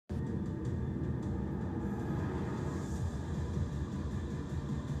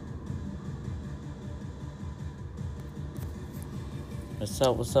What's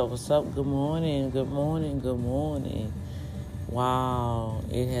up? What's up? What's up? Good morning. Good morning. Good morning. Wow,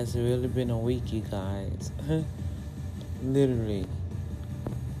 it has really been a week, you guys. Literally.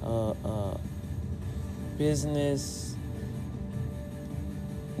 Uh, uh, Business,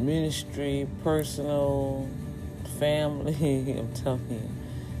 ministry, personal, family. I'm telling you.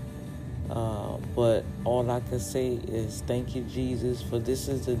 But all I can say is thank you, Jesus, for this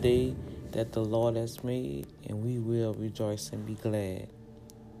is the day that the Lord has made, and we will rejoice and be glad.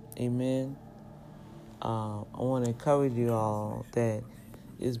 Amen. I want to encourage you all that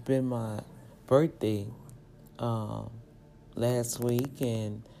it's been my birthday last week,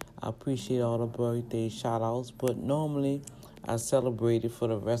 and I appreciate all the birthday shout outs. But normally I celebrate it for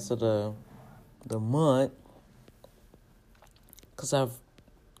the rest of the month because I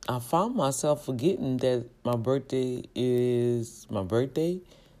found myself forgetting that my birthday is my birthday,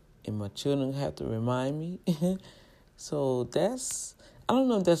 and my children have to remind me. So I don't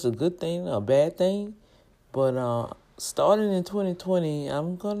know if that's a good thing or a bad thing. But starting in 2020,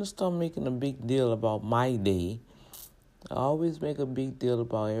 I'm going to start making a big deal about my day. I always make a big deal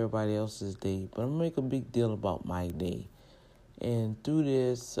about everybody else's day, but I'm going to make a big deal about my day. And through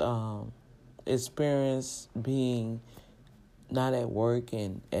this experience being not at work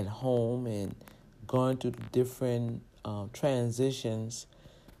and at home and going through the different transitions,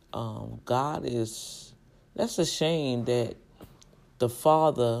 that's a shame that the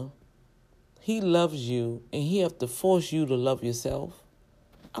Father, He loves you, and He have to force you to love yourself.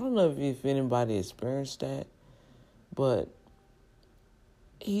 I don't know if anybody experienced that, but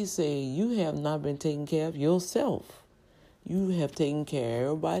He said you have not been taking care of yourself. You have taken care of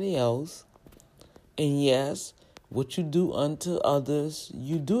everybody else. And yes, what you do unto others,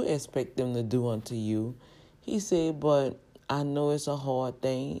 you do expect them to do unto you. He said, but I know it's a hard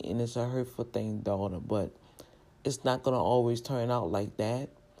thing and it's a hurtful thing, daughter, but it's not going to always turn out like that.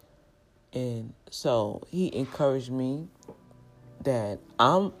 And so He encouraged me that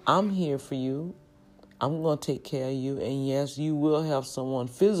I'm here for you. I'm going to take care of you. And yes, you will have someone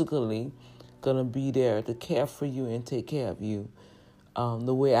physically going to be there to care for you and take care of you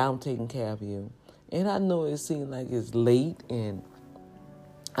the way I'm taking care of you. And I know it seems like it's late and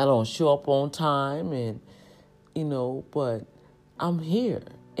I don't show up on time and, but I'm here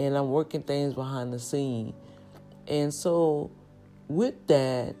and I'm working things behind the scene. And so with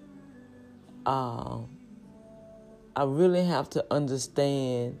that, I really have to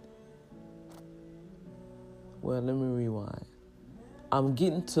understand. Well, let me rewind. I'm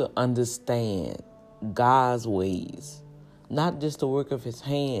getting to understand God's ways, not just the work of His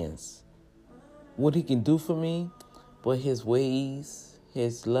hands, what He can do for me, but His ways,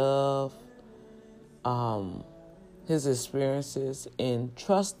 His love, His experiences, and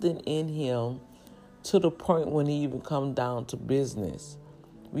trusting in Him to the point when He even comes down to business.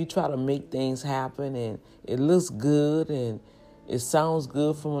 We try to make things happen and it looks good and it sounds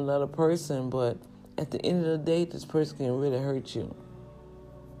good from another person, but at the end of the day, this person can really hurt you.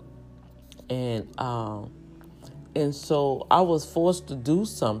 And so I was forced to do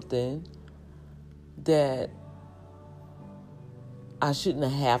something that I shouldn't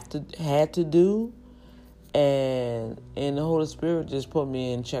have had to do. And the Holy Spirit just put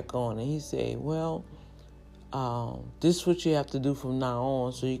me in check on it. He said, well, this is what you have to do from now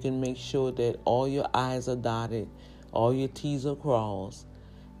on so you can make sure that all your I's are dotted, all your T's are crossed.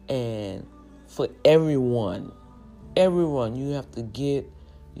 And for everyone, you have to get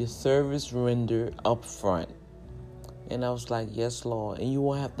your service rendered up front. And I was like, yes, Lord. And you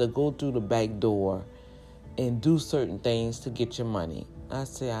won't have to go through the back door and do certain things to get your money. I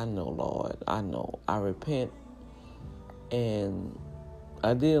say, I know, Lord. I know. I repent. And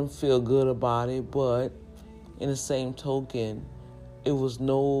I didn't feel good about it, but in the same token, it was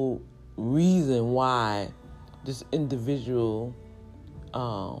no reason why this individual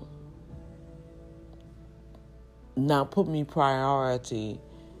not put me priority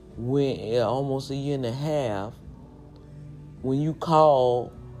when almost a year and a half. When you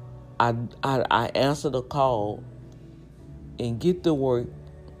call, I answer the call and get the work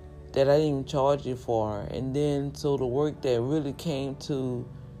that I didn't even charge you for. And then so the work that really came to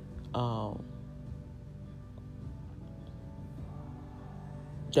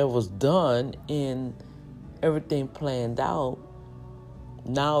that was done and everything planned out,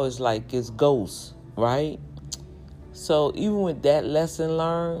 now it's like it's ghosts, right? So even with that lesson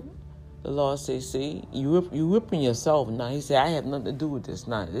learned, the Lord said, see, you whipping yourself now. He said, I have nothing to do with this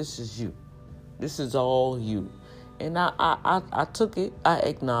now. This is you. This is all you. And I took it. I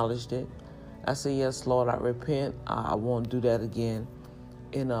acknowledged it. I said, yes, Lord, I repent. I won't do that again.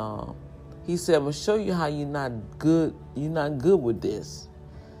 And He said, I'm going to show you how you're not good with this.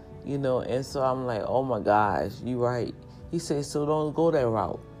 And so I'm like, oh my gosh, you're right. He said, so don't go that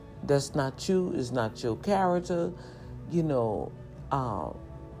route. That's not you. It's not your character. I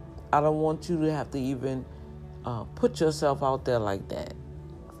don't want you to have to even put yourself out there like that.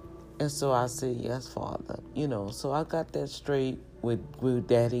 And so I said, yes, Father. So I got that straight with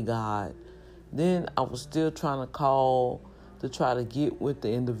Daddy God. Then I was still trying to call to try to get with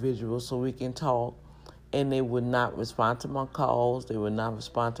the individual so we can talk. And they would not respond to my calls. They would not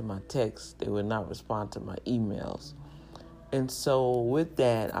respond to my texts. They would not respond to my emails. And so with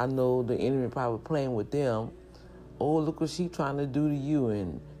that, I know the enemy probably playing with them. Oh, look what she trying to do to you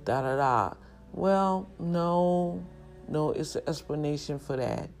and da-da-da. Well, no, it's an explanation for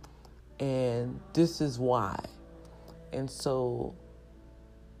that. And this is why. And so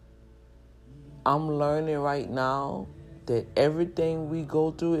I'm learning right now that everything we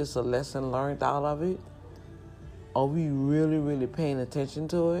go through is a lesson learned out of it. Are we really, really paying attention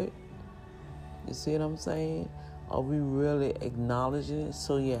to it? You see what I'm saying? Are we really acknowledging it?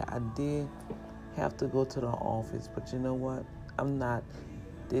 So yeah, I did have to go to the office, but you know what? I'm not.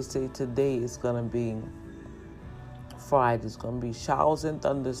 They say today it's gonna be Friday. It's gonna be showers and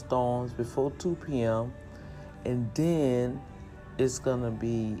thunderstorms before 2 p.m. and then it's gonna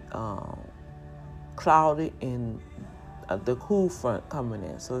be cloudy and the cool front coming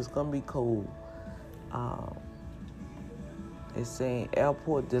in. So it's gonna be cold. It's saying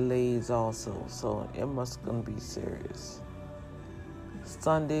airport delays also, so it must gonna be serious.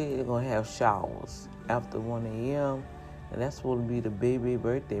 Sunday, they're gonna have showers after 1 a.m. and that's supposed to be the baby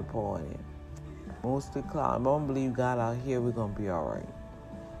birthday party. Mostly cloudy. I don't believe God out here. We're gonna be all right.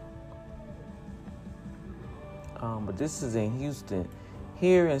 But this is in Houston.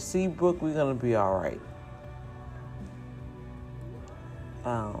 Here in Seabrook, we're gonna be all right.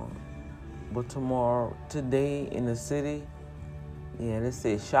 But today in the city, they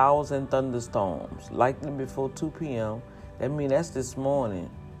say showers and thunderstorms, likely before 2 p.m. That means that's this morning.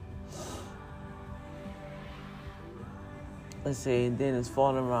 Let's say, then it's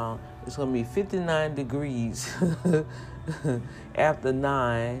falling around. It's going to be 59 degrees after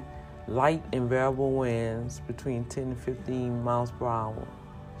 9. Light and variable winds between 10 and 15 miles per hour.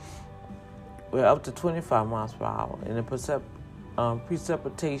 We're up to 25 miles per hour. And the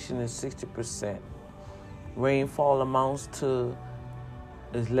precipitation is 60%. Rainfall amounts to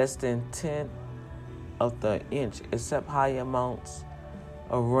is less than 10th of the inch, except high amounts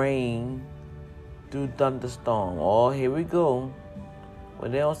of rain through thunderstorm. Oh, here we go.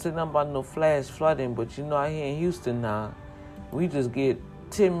 Well, they don't say nothing about no flash flooding, but out here in Houston now, we just get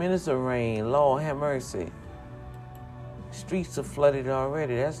 10 minutes of rain. Lord have mercy. Streets are flooded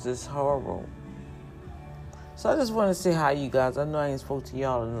already. That's just horrible. So I just want to say hi, you guys. I know I ain't spoke to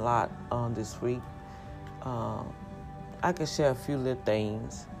y'all a lot this week. I can share a few little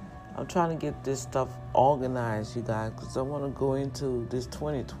things. I'm trying to get this stuff organized, you guys, because I want to go into this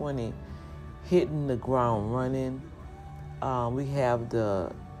 2020 hitting the ground running. We have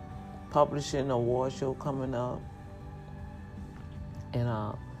the publishing award show coming up, and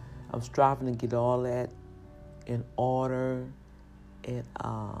I'm striving to get all that in order, and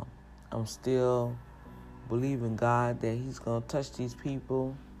I'm still believing God that He's going to touch these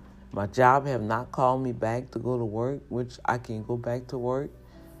people. My job have not called me back to go to work, which I can go back to work,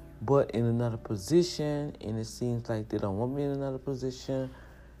 but in another position, and it seems like they don't want me in another position,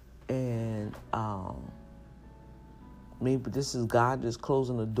 and maybe this is God just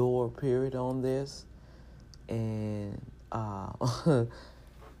closing the door, period, on this, and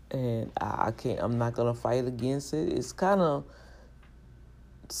and I can't. I'm not gonna fight against it. It's kind of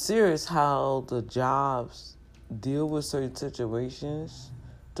serious how the jobs deal with certain situations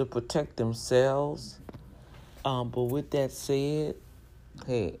to protect themselves. But with that said,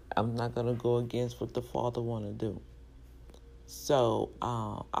 hey, I'm not going to go against what the Father want to do. So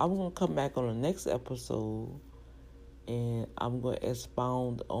I'm going to come back on the next episode, and I'm going to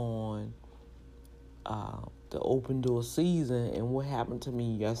expound on the open door season and what happened to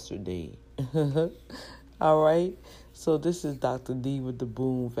me yesterday. All right? So this is Dr. D with the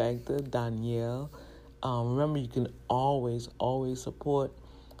Boom Factor, Danielle. Remember, you can always support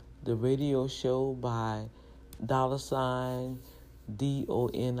the radio show by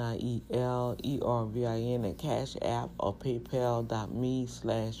 $DonielErvin at Cash App or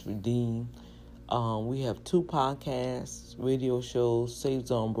PayPal.me/redeem. We have 2 podcasts, radio shows, Save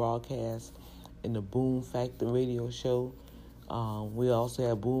Zone Broadcast, and the Boom Factor radio show. We also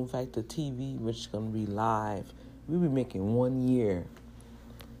have Boom Factor TV, which is going to be live. We'll be making 1 year.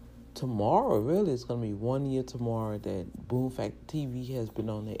 Tomorrow, really, it's going to be 1 year tomorrow that Boom Factor TV has been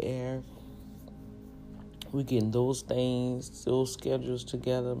on the air. we getting those things, those schedules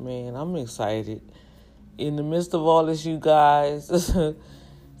together, man. I'm excited. In the midst of all this, you guys,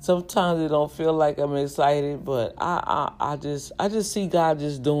 sometimes it don't feel like I'm excited, but I just see God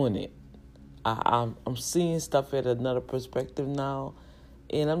just doing it. I'm seeing stuff at another perspective now,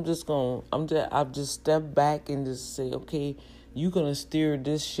 and I've just stepped back and just say, okay, you're gonna steer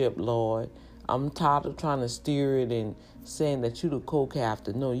this ship, Lord. I'm tired of trying to steer it and saying that you're the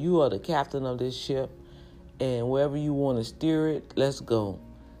co-captain. No, you are the captain of this ship, and wherever you want to steer it, let's go.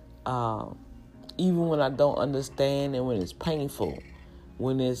 Even when I don't understand and when it's painful,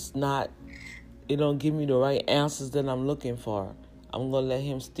 when it's not, it don't give me the right answers that I'm looking for, I'm gonna let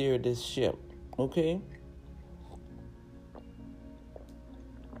Him steer this ship. Okay?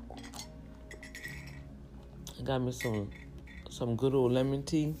 I got me some good old lemon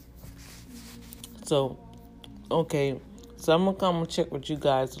tea. So, okay. So I'm gonna come and check with you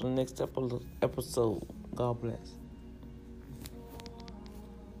guys on the next episode. God bless.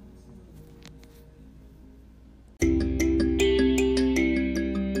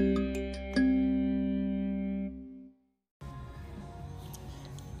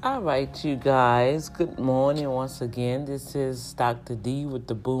 All right, you guys. Good morning once again. This is Dr. D with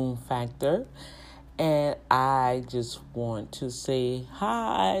the Boom Factor. And I just want to say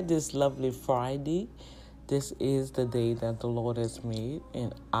hi this lovely Friday. This is the day that the Lord has made,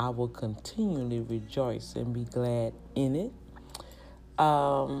 and I will continually rejoice and be glad in it.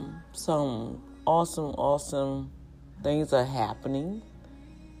 Some awesome things are happening.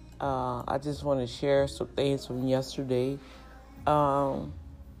 I just want to share some things from yesterday. I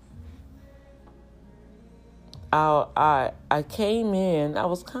came in, I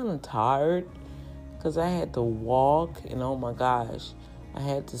was kind of tired because I had to walk, and oh my gosh, I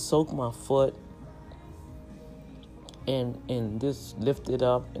had to soak my foot and just lift it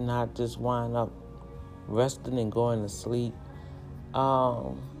up, and I just wind up resting and going to sleep.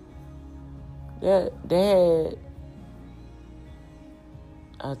 They had,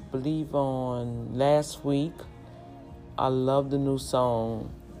 I believe on last week, I love the new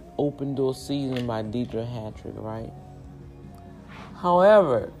song, Open Door Season by Deidre Hattrick, right?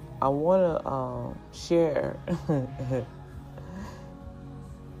 However, I want to share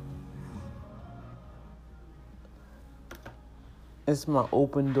it's my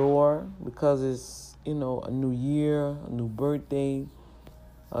open door because it's, a new year, a new birthday,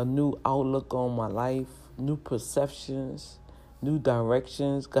 a new outlook on my life, new perceptions, new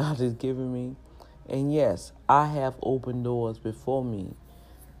directions God has given me. And yes, I have open doors before me.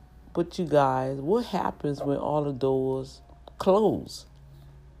 But you guys, what happens when all the doors close?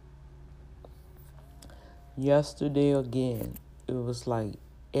 Yesterday again, it was like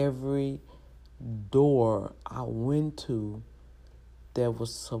every door I went to that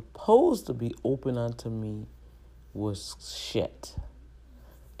was supposed to be open unto me was shut.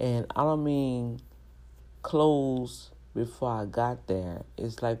 And I don't mean closed before I got there.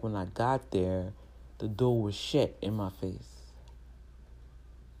 It's like when I got there, the door was shut in my face.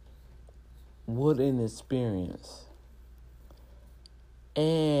 What an experience.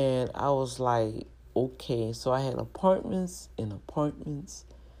 And I was like, okay, so I had apartments, and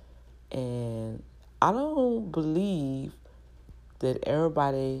I don't believe that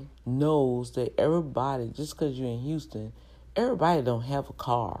everybody knows that everybody, just because you're in Houston, everybody don't have a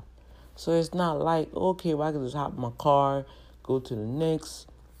car. So it's not like, okay, well, I can just hop in my car, go to the next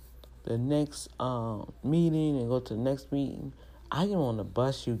meeting and go to the next meeting. I get on the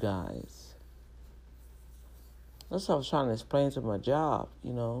bus, you guys. That's what I was trying to explain to my job,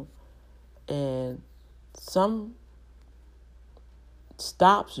 And some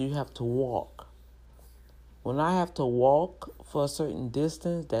stops you have to walk. When I have to walk for a certain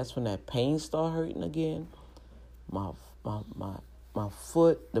distance, that's when that pain start hurting again. My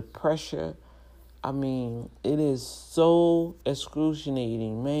foot, the pressure. I mean, it is so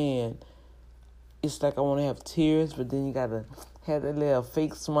excruciating, man. It's like I want to have tears, but then you gotta have that little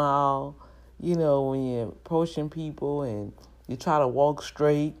fake smile, when you're approaching people and you try to walk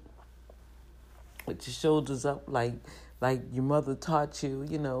straight with your shoulders up like your mother taught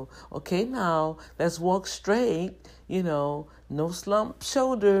you, okay, now let's walk straight, no slump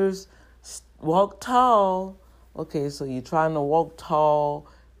shoulders, walk tall. Okay, so you're trying to walk tall,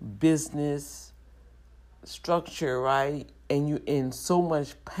 business structure, right? And you're in so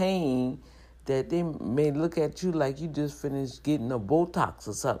much pain that they may look at you like you just finished getting a Botox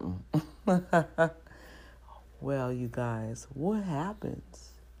or something. Well, you guys, what happens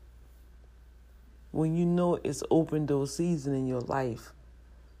when you know it's open door season in your life,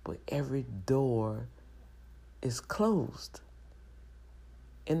 but every door is closed?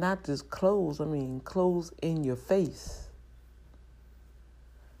 And not just clothes, clothes in your face.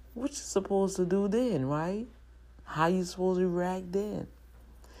 What you supposed to do then, right? How you supposed to react then?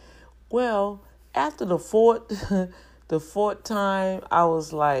 Well, after the fourth time, I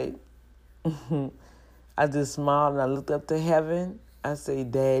was like, I just smiled and I looked up to heaven. I say,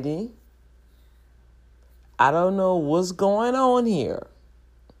 Daddy, I don't know what's going on here.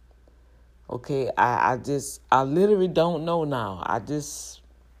 Okay, I literally don't know now.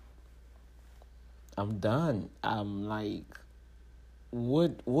 I'm done. I'm like,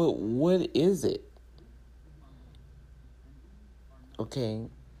 what is it? Okay.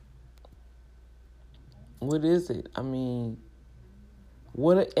 What is it?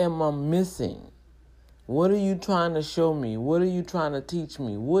 What am I missing? What are you trying to show me? What are you trying to teach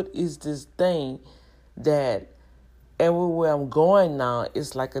me? What is this thing that everywhere I'm going now,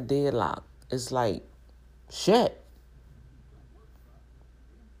 it's like a deadlock. It's like, shit.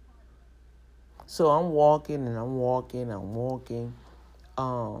 So I'm walking.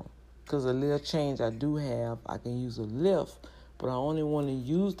 Because a little change I do have, I can use a lift. But I only want to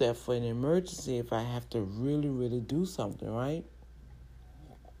use that for an emergency if I have to really, really do something, right?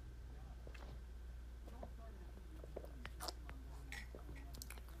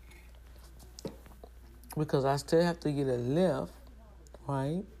 Because I still have to get a lift,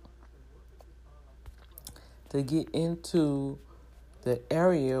 right? To get into the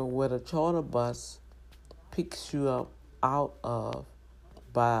area where the charter bus picks you up out of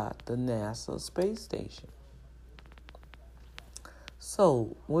by the NASA space station.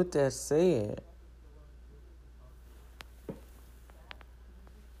 So, with that said,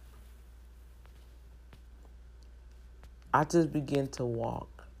 I just began to walk.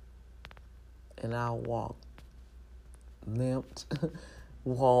 And I walked, limped,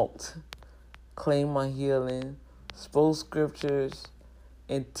 walked, claimed my healing, spoke scriptures,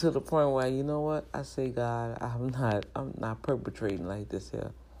 and to the point where, you know what? I say, God, I'm not perpetrating like this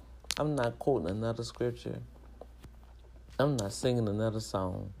here. I'm not quoting another scripture. I'm not singing another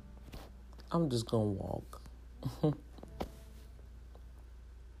song. I'm just going to walk.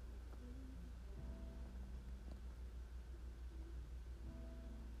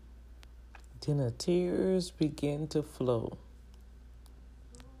 Then the tears begin to flow.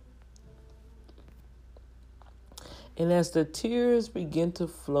 And as the tears begin to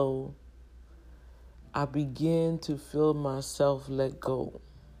flow, I begin to feel myself let go.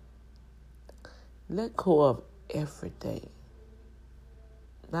 Let go of everything.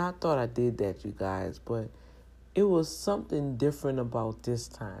 Now, I thought I did that, you guys, but it was something different about this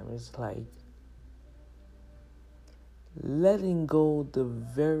time. It's like letting go the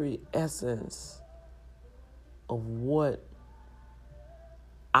very essence of what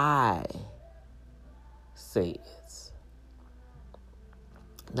I say is.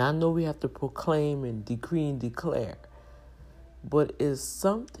 Now, I know we have to proclaim and decree and declare, but it's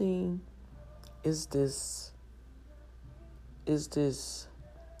this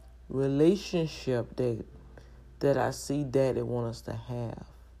relationship that I see Daddy want us to have.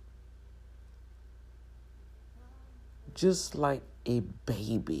 Just like a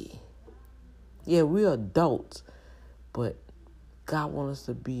baby. Yeah, we're adults, but God wants us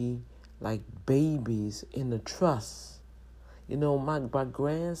to be like babies in the trust. You know, my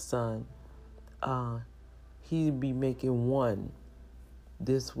grandson, he'd be making 1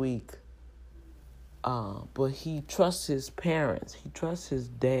 this week. But he trusts his parents. He trusts his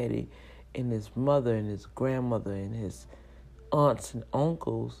daddy and his mother and his grandmother and his aunts and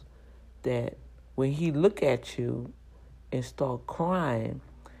uncles that when he look at you and start crying,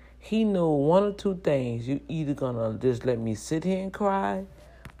 he know 1 or 2 things. You either gonna just let me sit here and cry,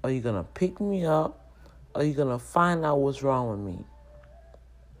 or you're gonna pick me up, or you're gonna find out what's wrong with me.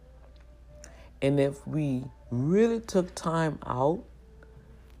 And if we really took time out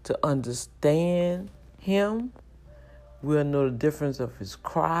to understand him, we'll know the difference of his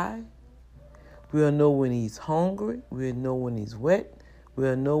cry. We'll know when he's hungry. We'll know when he's wet.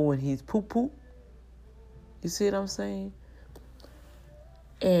 We'll know when he's poo-poo. You see what I'm saying?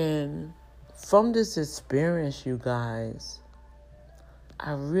 And from this experience, you guys,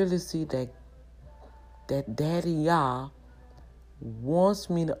 I really see that Daddy Yah wants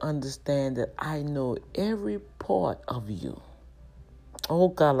me to understand that I know every part of you. Oh,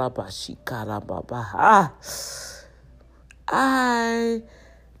 Galabashi, Galababaha. I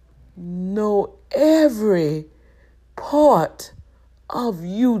know every part of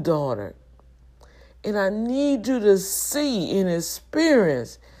you, daughter. And I need you to see and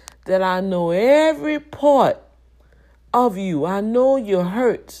experience that I know every part of you. I know your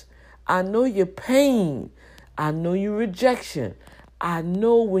hurts. I know your pain. I know your rejection. I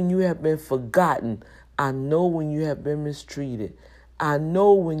know when you have been forgotten. I know when you have been mistreated. I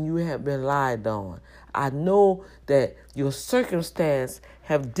know when you have been lied on. I know that your circumstance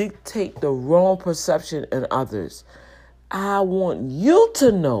have dictated the wrong perception in others. I want you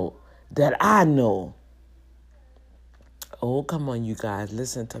to know that I know. Oh, come on, you guys.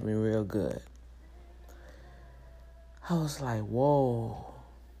 Listen to me real good. I was like, whoa.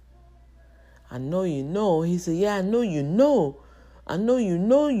 I know you know. He said, yeah, I know you know. I know you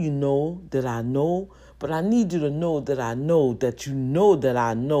know that I know. But I need you to know that I know that you know that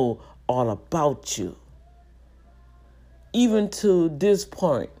I know all about you. Even to this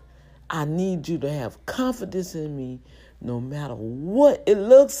point, I need you to have confidence in me no matter what it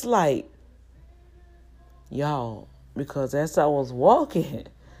looks like. Y'all, because as I was walking,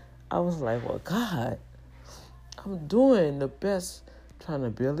 I was like, well, God, I'm doing the best, trying to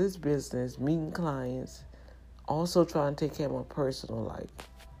build this business, meeting clients, also trying to take care of my personal life,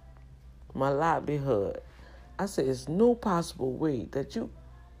 my livelihood. I said, there's no possible way that you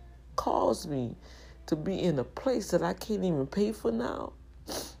caused me to be in a place that I can't even pay for now.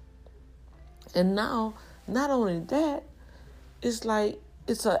 And now, not only that, it's like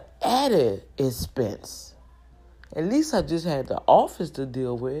it's an added expense. At least I just had the office to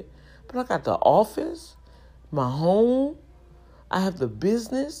deal with. But I got the office, my home, I have the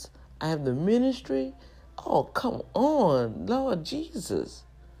business, I have the ministry. Oh, come on, Lord Jesus.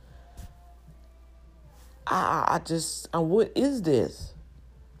 What is this?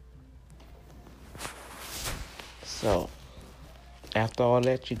 So, after all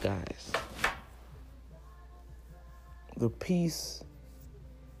that, you guys, the peace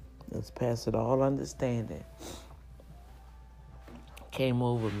that's passing all understanding came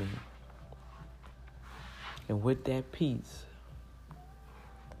over me. And with that peace,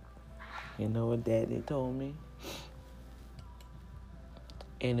 you know what Daddy told me?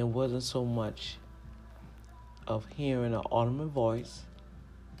 And it wasn't so much of hearing an audible voice.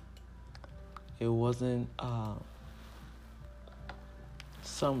 It wasn't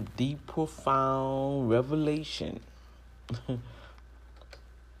some deep, profound revelation. I'm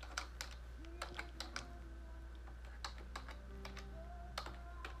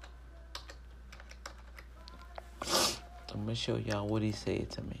going to show y'all what he said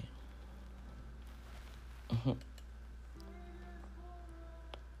to me.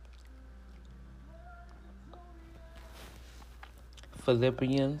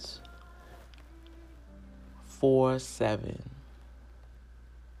 Philippians 4:7.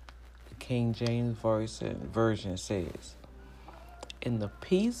 The King James Version says, "In the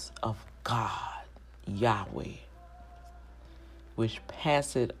peace of God, Yahweh, which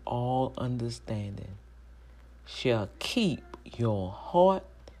passeth all understanding, shall keep your heart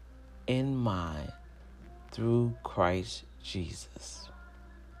and mind through Christ Jesus."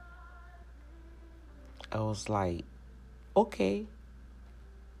 I was like, okay.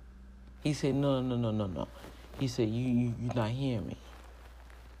 He said, no. He said, you're not hearing me.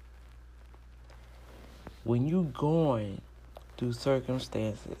 When you going through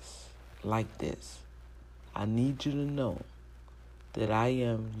circumstances like this, I need you to know that I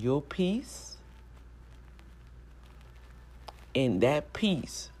am your peace, and that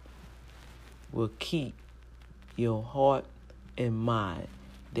peace will keep your heart and mind.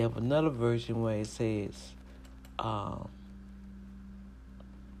 They have another version where it says,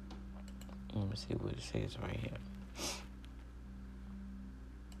 let me see what it says right here.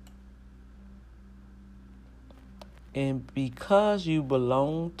 And because you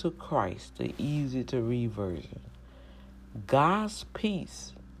belong to Christ, the easy to read version, God's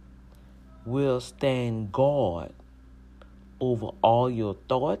peace will stand guard over all your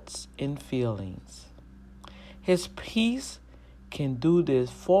thoughts and feelings. His peace can do this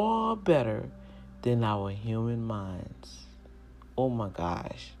far better than our human minds. Oh my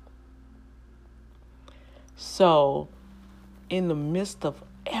gosh. So, in the midst of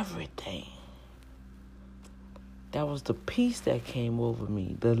everything, that was the peace that came over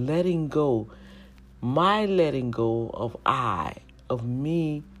me. The letting go, my letting go of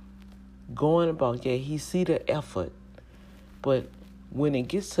me going about, yeah, he see the effort. But when it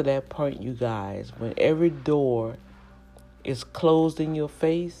gets to that point, you guys, when every door is closed in your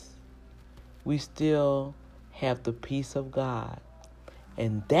face, we still have the peace of God.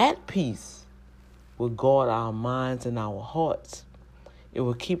 And that peace will guard our minds and our hearts. It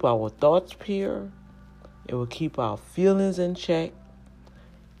will keep our thoughts pure. It will keep our feelings in check.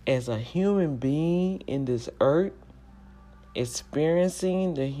 As a human being in this earth,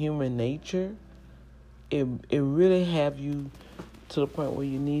 experiencing the human nature, it really have you to the point where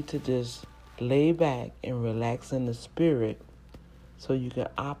you need to just lay back and relax in the spirit so you can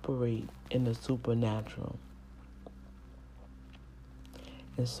operate in the supernatural.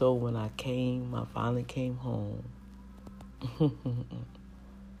 And so when I finally came home,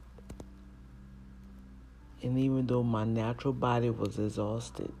 and even though my natural body was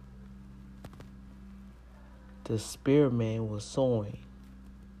exhausted, the spirit man was soaring.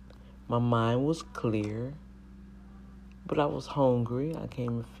 My mind was clear, but I was hungry. I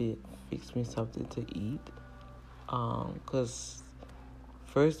came and fix me something to eat. Because,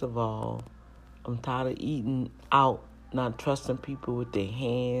 first of all, I'm tired of eating out, not trusting people with their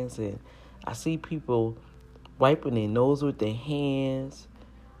hands. And I see people wiping their nose with their hands,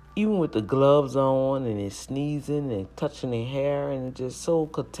 even with the gloves on, and they're sneezing and touching their hair, and it's just so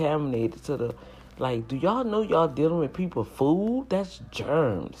contaminated to the, like, do y'all know y'all dealing with people's food? That's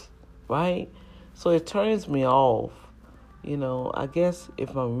germs, right? So it turns me off. I guess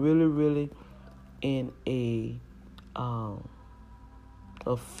if I'm really, really in a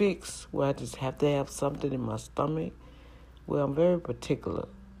fix where I just have to have something in my stomach, well, I'm very particular,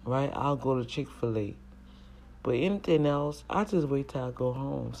 right? I'll go to Chick-fil-A. But anything else, I just wait till I go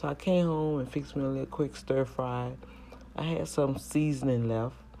home. So I came home and fixed me a little quick stir fry. I had some seasoning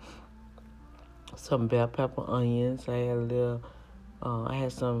left, some bell pepper, onions. I had I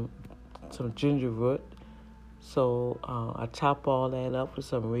had some ginger root. So I chop all that up with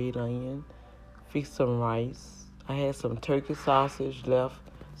some red onion, fixed some rice. I had some turkey sausage left,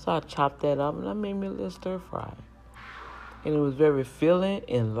 so I chopped that up and I made me a little stir fry. And it was very filling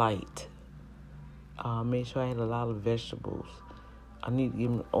and light. Made sure I had a lot of vegetables. I need to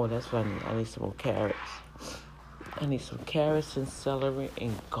give me, that's what I need. I need some more carrots. I need some carrots and celery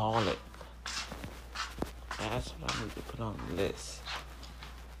and garlic. That's what I need to put on the list.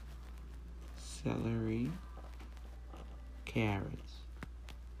 Celery, carrots,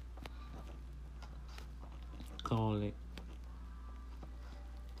 garlic,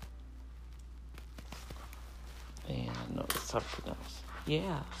 and I know it's something else.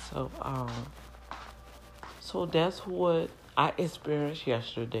 Yeah, so that's what I experienced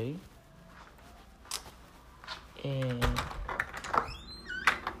yesterday. And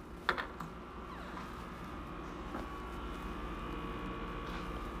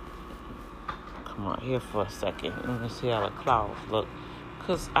come on here for a second. Let me see how the clouds look.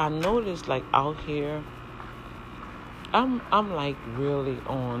 Cause I noticed, like, out here, I'm like really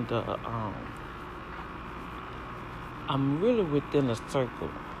on the I'm really within a circle.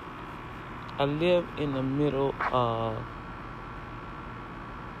 I live in the middle of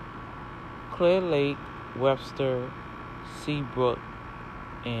Clear Lake, Webster, Seabrook,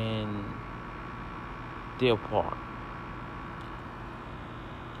 and Deer Park.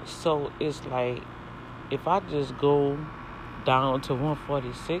 So it's like, if I just go down to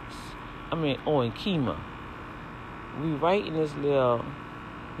 146, in Kemah, we right in this little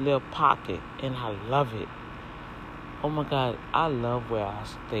pocket, and I love it. Oh my God, I love where I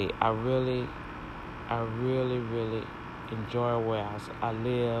stay. I really, really enjoy where I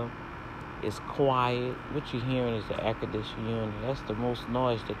live. It's quiet. What you're hearing is the air conditioning unit. That's the most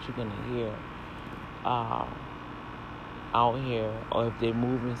noise that you're gonna hear out here, or if they're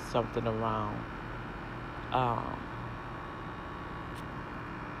moving something around.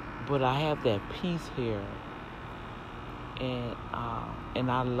 But I have that peace here, and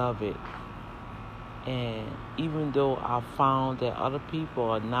I love it. And even though I found that other people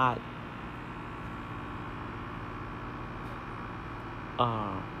are not,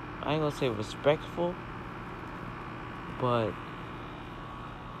 I ain't gonna say respectful, but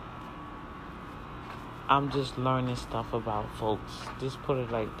I'm just learning stuff about folks. Just put it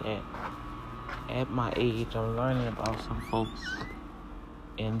like that. At my age, I'm learning about some folks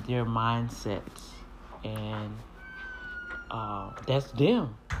and their mindsets, and that's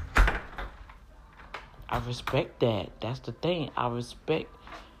them. I respect that. That's the thing. I respect,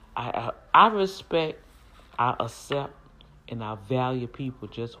 I accept, and I value people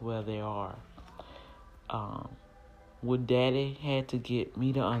just where they are. What Daddy had to get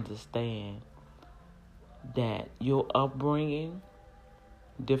me to understand that your upbringing,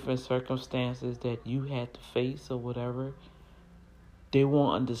 different circumstances that you had to face or whatever, they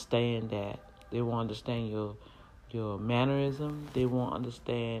won't understand that. They won't understand your mannerism. They won't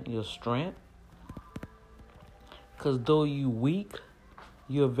understand your strength. Because though you weak,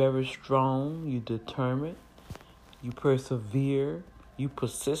 you're very strong, you determined, you persevere, you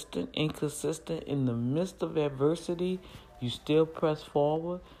persistent, inconsistent. In the midst of adversity, you still press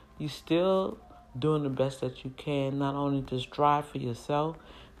forward. You still doing the best that you can, not only to strive for yourself,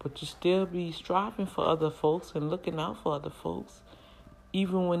 but you still be striving for other folks and looking out for other folks,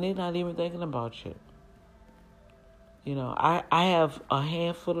 even when they're not even thinking about you. I have a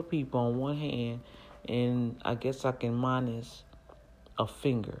handful of people on one hand, and I guess I can minus a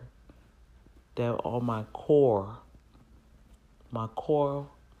finger. That are my core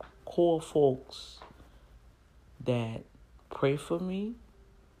folks that pray for me,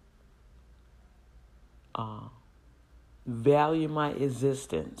 value my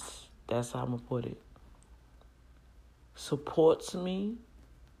existence. That's how I'm gonna put it. Supports me,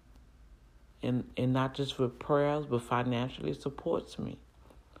 and not just with prayers, but financially supports me.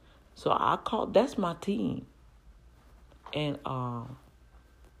 So that's my team, and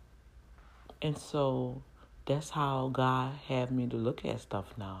so that's how God had me to look at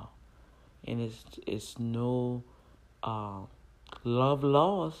stuff now, and it's no love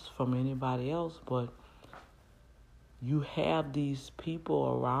lost from anybody else, but you have these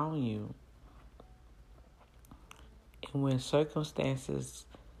people around you, and when circumstances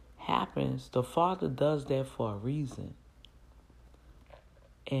happens, the Father does that for a reason.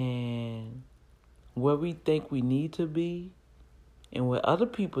 And where we think we need to be, and where other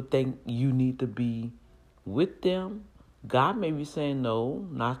people think you need to be with them, God may be saying, no,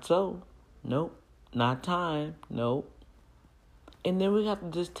 not so. Nope, not time. Nope. And then we have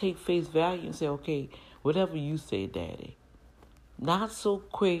to just take face value and say, okay, whatever you say, Daddy. Not so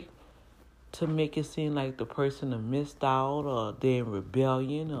quick to make it seem like the person have missed out, or they're in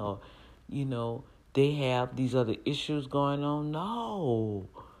rebellion, or, they have these other issues going on. No.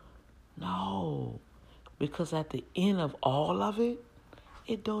 Because at the end of all of it,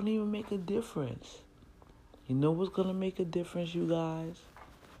 it don't even make a difference. You know what's going to make a difference, you guys?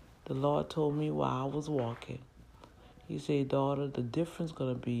 The Lord told me while I was walking. He said, daughter, the difference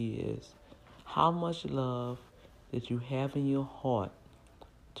going to be is how much love that you have in your heart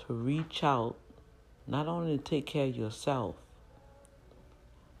to reach out, not only to take care of yourself,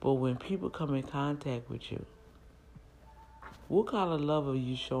 but when people come in contact with you, what kind of love are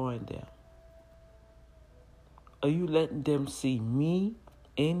you showing them? Are you letting them see me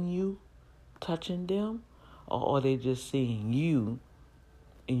in you touching them? Or are they just seeing you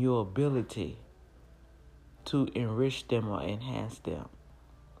and your ability to enrich them or enhance them?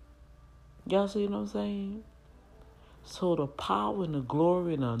 Y'all see what I'm saying? So the power and the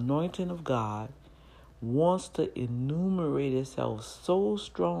glory and the anointing of God wants to enumerate itself so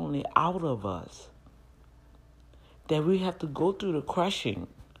strongly out of us that we have to go through the crushing.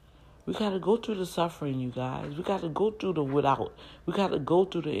 We got to go through the suffering, you guys. We got to go through the without. We got to go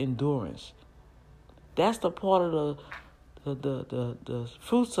through the endurance. That's the part of the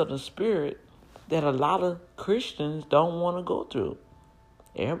fruits of the Spirit that a lot of Christians don't want to go through.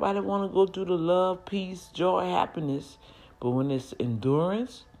 Everybody want to go through the love, peace, joy, happiness. But when it's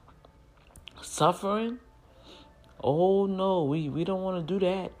endurance, suffering, oh no, we don't want to do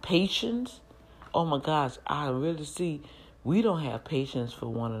that. Patience, oh my gosh, I really see we don't have patience for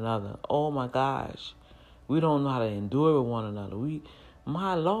one another. Oh my gosh, we don't know how to endure with one another.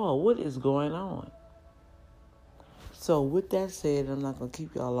 My Lord, what is going on? So with that said, I'm not going to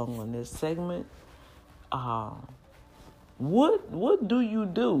keep y'all long on this segment. What do you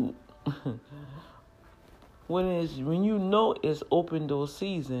do when you know it's open door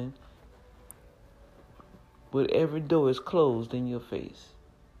season, but every door is closed in your face?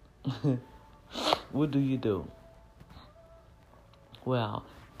 What do you do? Well,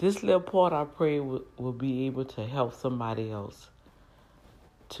 this little part I pray will be able to help somebody else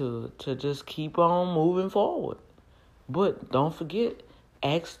to just keep on moving forward. But don't forget,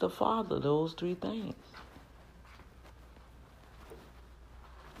 ask the Father those 3 things.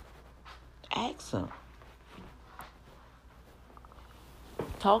 Ask Him.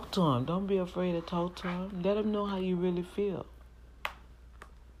 Talk to Him. Don't be afraid to talk to Him. Let Him know how you really feel.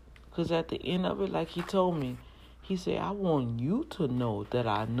 Because at the end of it, like He told me, He said, I want you to know that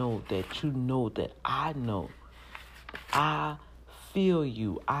I know that you know that I know. I feel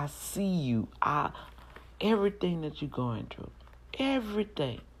you. I see you. Everything that you're going through.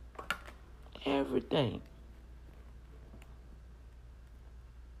 Everything. Everything.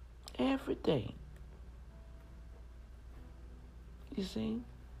 You see?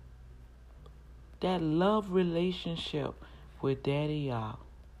 That love relationship with Daddy Yah.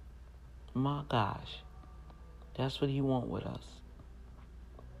 My gosh. That's what He wants with us.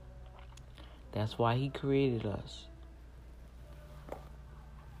 That's why He created us.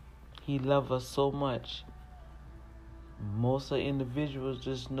 He loves us so much. Most of the individuals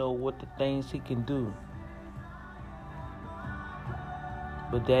just know what the things He can do.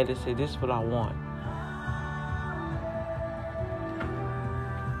 But Daddy said, this is what I want.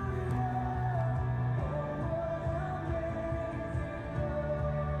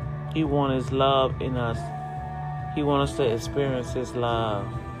 He wants His love in us He wants us to experience His love.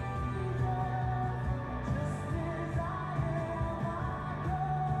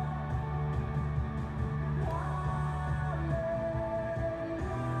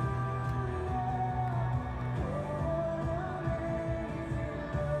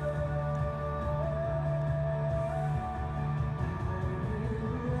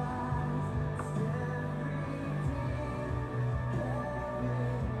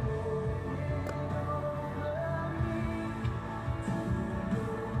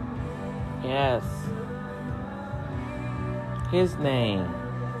 Yes. His name.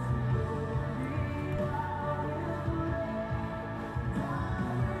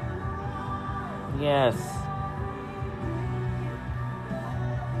 Yes.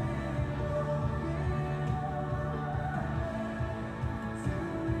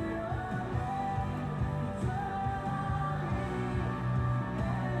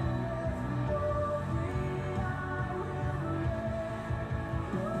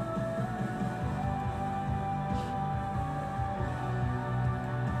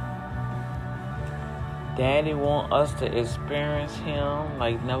 Daddy wants us to experience Him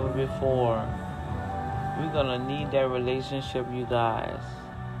like never before. We're going to need that relationship, you guys.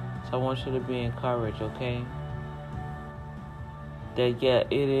 So I want you to be encouraged, okay? That, yeah,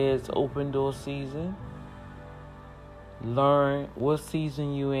 it is open door season. Learn what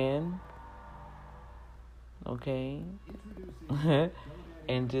season you in, okay?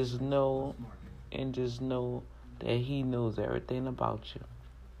 and just know that He knows everything about you.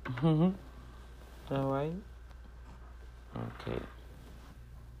 All right? Okay.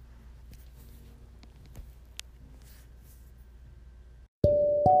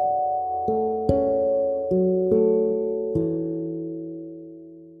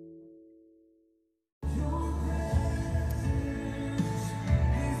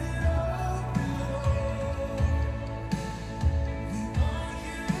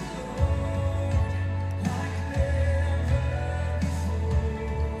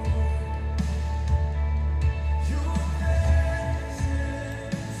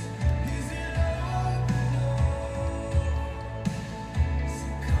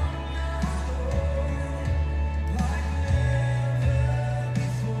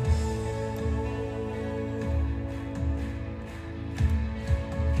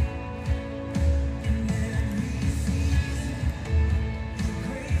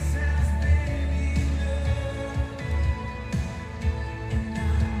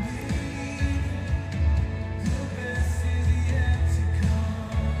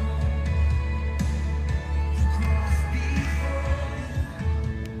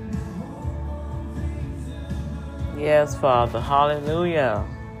 Yes, Father. Hallelujah.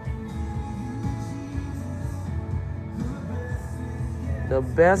 The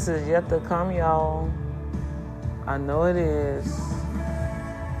best is yet to come, y'all. I know it is.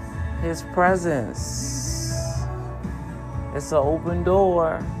 His presence. It's an open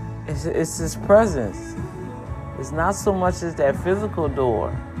door. It's His presence. It's not so much as that physical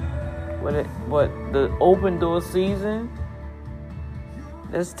door. But the open door season,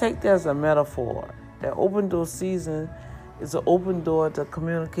 let's take that as a metaphor. That open door season is an open door to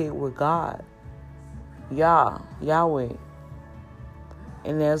communicate with God. Yahweh.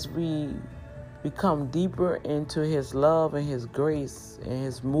 And as we become deeper into His love and His grace and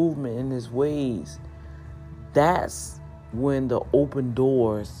His movement and His ways, that's when the open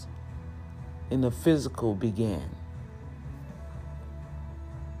doors in the physical began.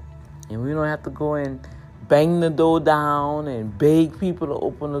 And we don't have to go and bang the door down and beg people to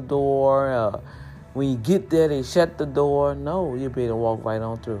open the door. When you get there, they shut the door. No, you better walk right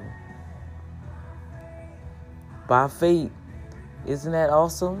on through. By faith. Isn't that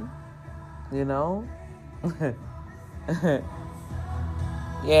awesome? You know?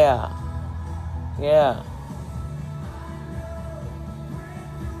 Yeah.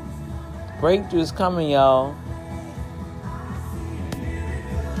 Breakthrough's coming, y'all. He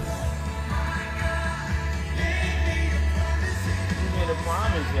made a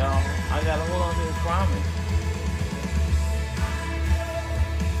promise, y'all. I gotta hold on to His promise.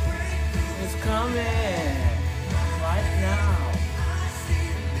 It's coming right now.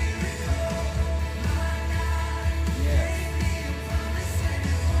 Yes.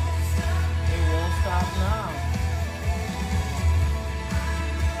 It won't stop now.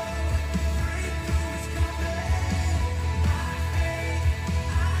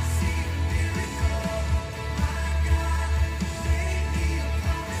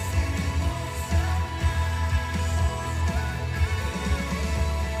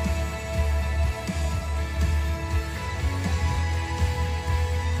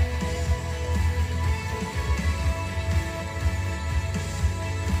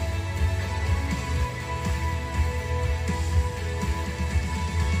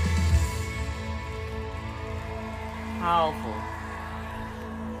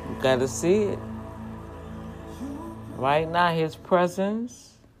 Gotta see it. Right now, his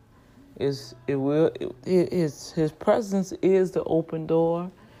presence his presence is the open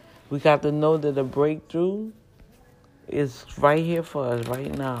door. We got to know that the breakthrough is right here for us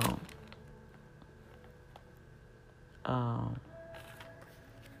right now.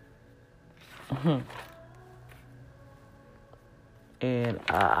 And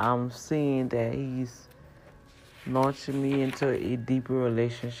I'm seeing that he's launching me into a deeper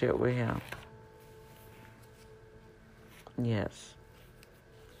relationship with him. Yes.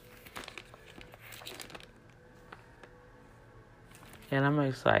 And I'm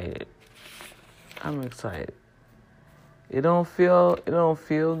excited. It don't feel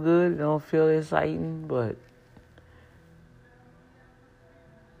good. It don't feel exciting, but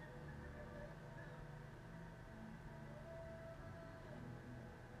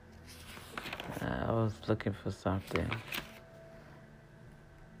I was looking for something.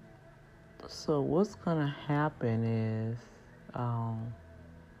 So what's gonna happen is,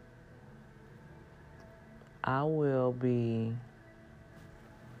 I will be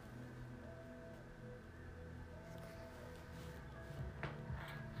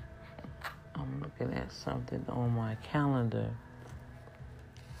I'm looking at something on my calendar.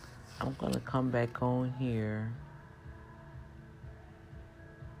 I'm gonna come back on here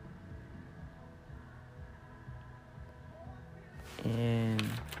and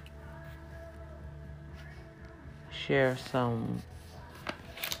share some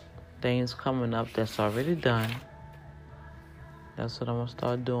things coming up that's already done. That's what I'm gonna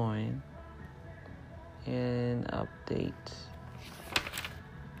start doing. And update.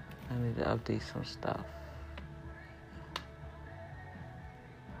 I need to update some stuff.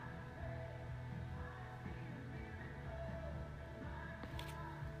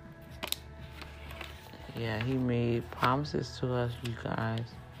 Yeah, he made promises to us, you guys.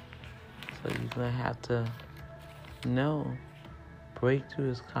 So you're gonna have to know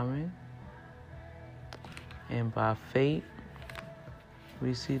breakthrough is coming. And by faith,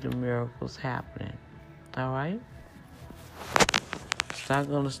 we see the miracles happening. All right? It's not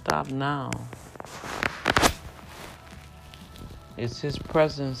going to stop now. It's his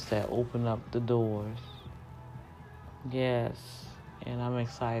presence that opened up the doors. Yes. And I'm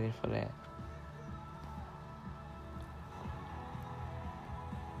excited for that.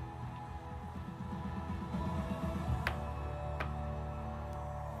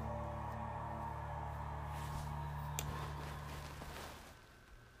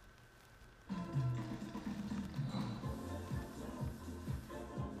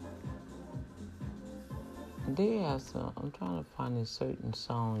 They have some. I'm trying to find a certain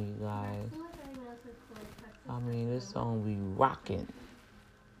song, you guys. I mean, this song be rocking.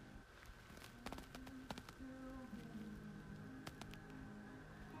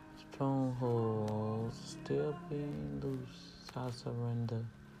 Strongholds still being loose. I surrender.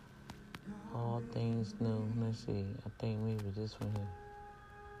 All things new. Let's see. I think maybe this one here.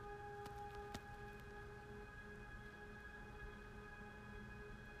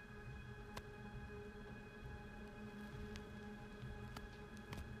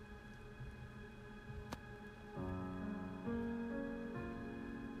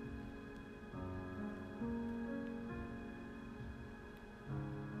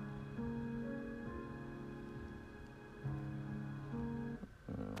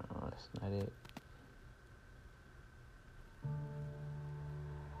 No, that's not it.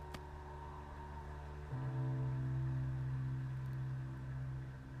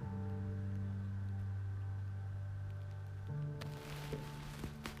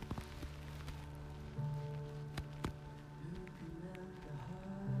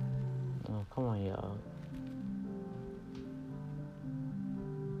 Oh, come on, y'all.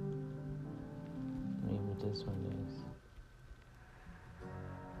 Maybe this one is.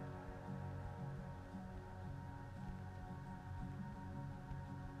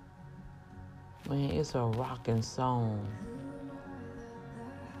 Man, it's a rocking song.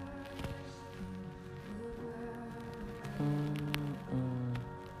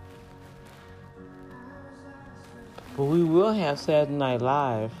 But we will have Saturday Night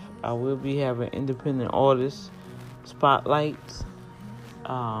Live. I will be having independent artists spotlights.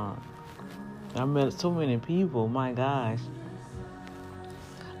 I met so many people. My gosh.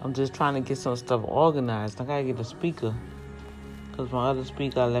 I'm just trying to get some stuff organized. I gotta get a speaker. Because my other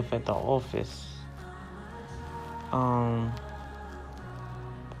speaker I left at the office.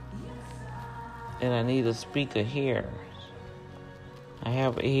 And I need a speaker here. I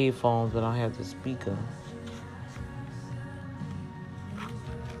have headphones, but I don't have the speaker.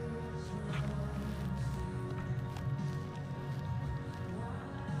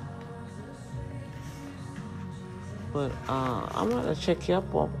 But I'm going to check you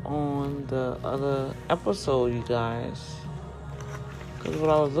up on the other episode, you guys. Because what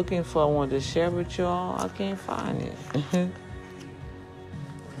I was looking for, I wanted to share with y'all. I can't find it.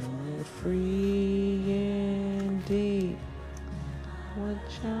 Free indeed. What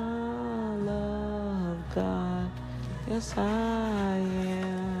child of God. Yes, I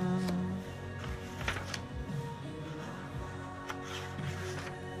am.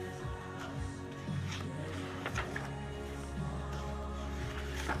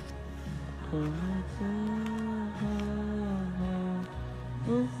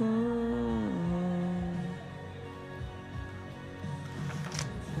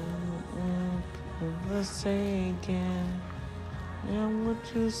 Let's say again, I am what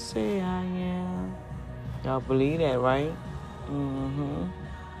you say I am. Y'all believe that, right?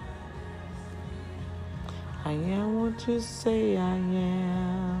 I am what you say I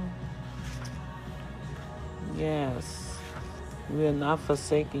am. Yes, we are not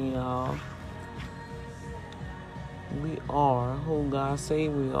forsaken, y'all. We are who God say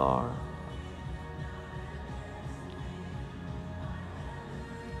we are.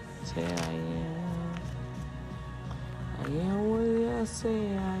 Say I am. I am what I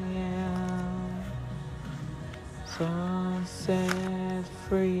say I am. Sunset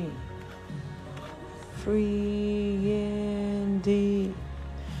free. Free indeed.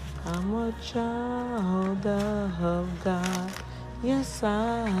 I'm a child of God. Yes,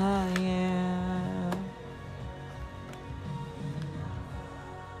 I am.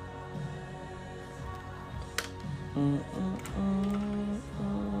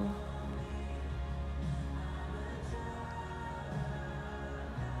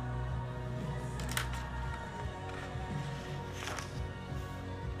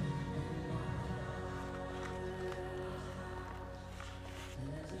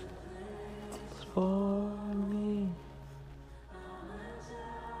 For me.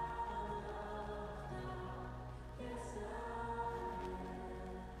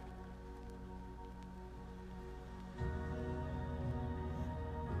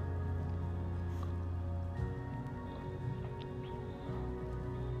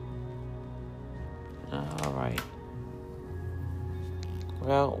 All right.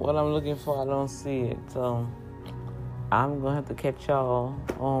 Well, what I'm looking for, I don't see it. So I'm going to have to catch y'all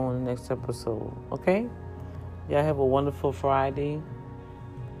on the next episode. Okay? Y'all have a wonderful Friday.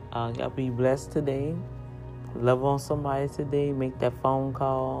 Y'all be blessed today. Love on somebody today. Make that phone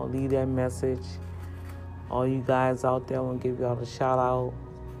call. Leave that message. All you guys out there, I want to give y'all a shout out.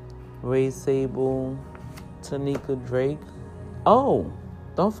 Ray Sable, Tanika Drake. Oh,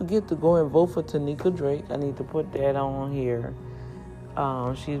 don't forget to go and vote for Tanika Drake. I need to put that on here.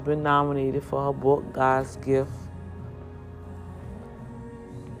 She's been nominated for her book, God's Gift.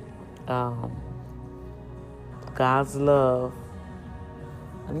 God's Love.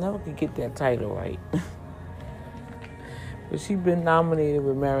 I never could get that title right. But she's been nominated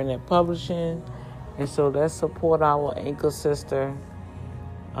with Marinette Publishing. And so let's support our anchor sister.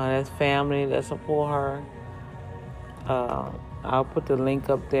 That's family. Let's support her. I'll put the link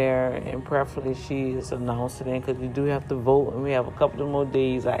up there, and preferably she is announcing it because you do have to vote, and we have a couple of more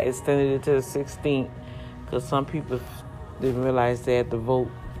days. I extended it to the 16th because some people didn't realize they had to vote.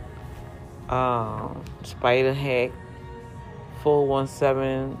 Spider Hack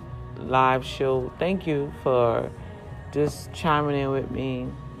 417 live show. Thank you for just chiming in with me.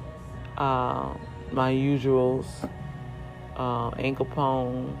 My usuals, Anchor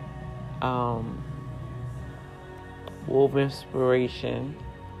Pone, Wolf Inspiration,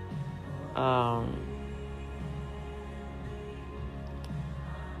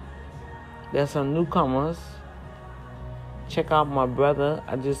 there's some newcomers. Check out my brother.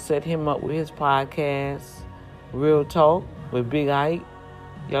 I just set him up with his podcast, Real Talk with Big Ike.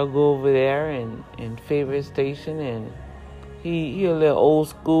 Y'all go over there and favorite station, and he a little old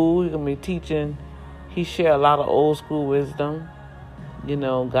school. He's gonna be teaching. He share a lot of old school wisdom. You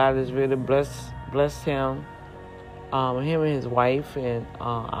know, God has really blessed him. Him and his wife, and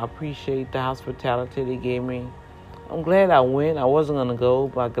I appreciate the hospitality they gave me. I'm glad I went. I wasn't going to go,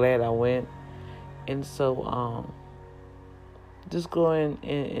 but I'm glad I went. And so just go in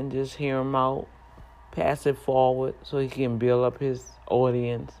and just hear him out, pass it forward so he can build up his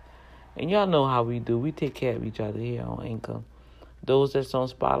audience. And y'all know how we do. We take care of each other here on Anchor. Those that's on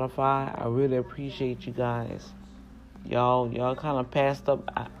Spotify, I really appreciate you guys. Y'all kind of passed up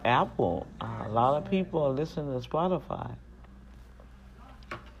Apple. A lot of people are listening to Spotify.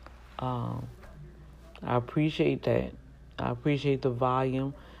 I appreciate that. I appreciate the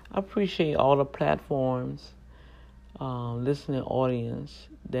volume. I appreciate all the platforms, listening audience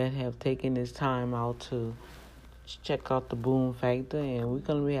that have taken this time out to check out the Boom Factor, and we're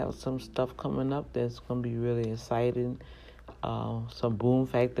gonna be having some stuff coming up that's gonna be really exciting. Some Boom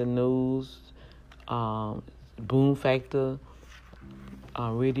Factor news, Boom Factor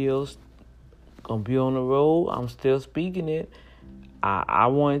radios gonna be on the road. I'm still speaking it. I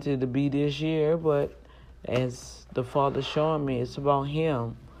wanted it to be this year, but as the Father showing me, it's about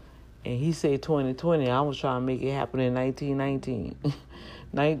Him. And He said 2020. I was trying to make it happen in 1919.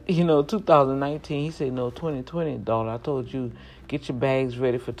 2019. He said, no, 2020, daughter. I told you, get your bags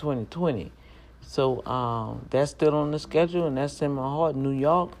ready for 2020. So that's still on the schedule, and that's in my heart. New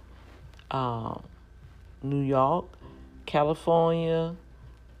York, California,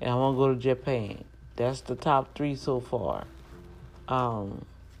 and I want to go to Japan. That's the top 3 so far.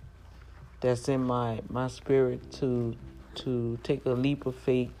 That's in my spirit to take a leap of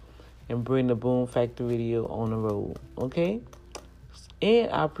faith and bring the Boom Factor Radio on the road. Okay? And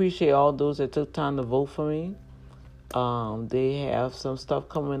I appreciate all those that took time to vote for me. They have some stuff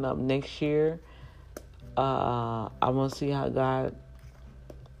coming up next year. I want to see how God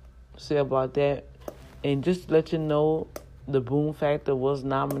say about that. And just to let you know, the Boom Factor was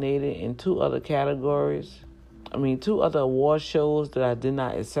nominated in 2 other categories. 2 other award shows that I did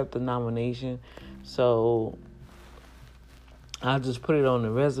not accept the nomination. So I just put it on the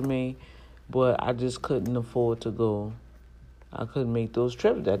resume, but I just couldn't afford to go. I couldn't make those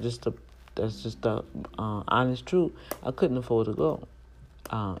trips. That's just the honest truth. I couldn't afford to go.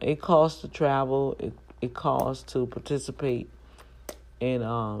 It costs to travel. It costs to participate in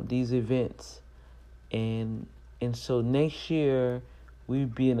these events, and so next year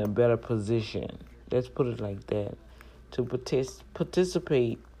we'd be in a better position. Let's put it like that, to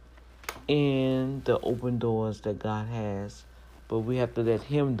participate in the open doors that God has, but we have to let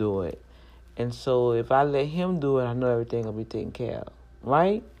Him do it. And so if I let Him do it, I know everything will be taken care of.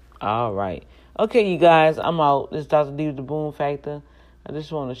 Right? All right. Okay, you guys, I'm out. This is Dr. D with the Boom Factor. I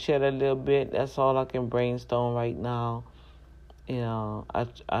just want to share that a little bit. That's all I can brainstorm right now. I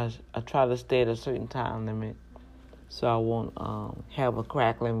try to stay at a certain time limit so I won't have a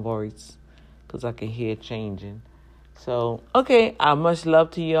crackling voice, because I can hear it changing. So, okay, much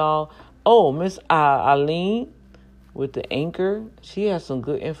love to y'all. Oh, Miss Eileen with the Anchor, she has some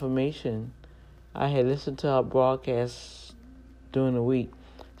good information. I had listened to her broadcast during the week.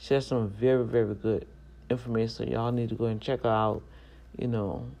 She has some very, very good information, so y'all need to go and check her out.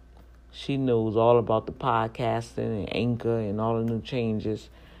 She knows all about the podcasting and Anchor and all the new changes.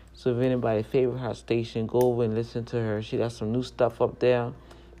 So if anybody favor her station, go over and listen to her. She got some new stuff up there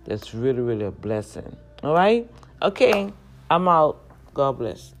that's really, really a blessing. All right? Okay, I'm out. God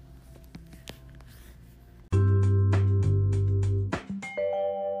bless.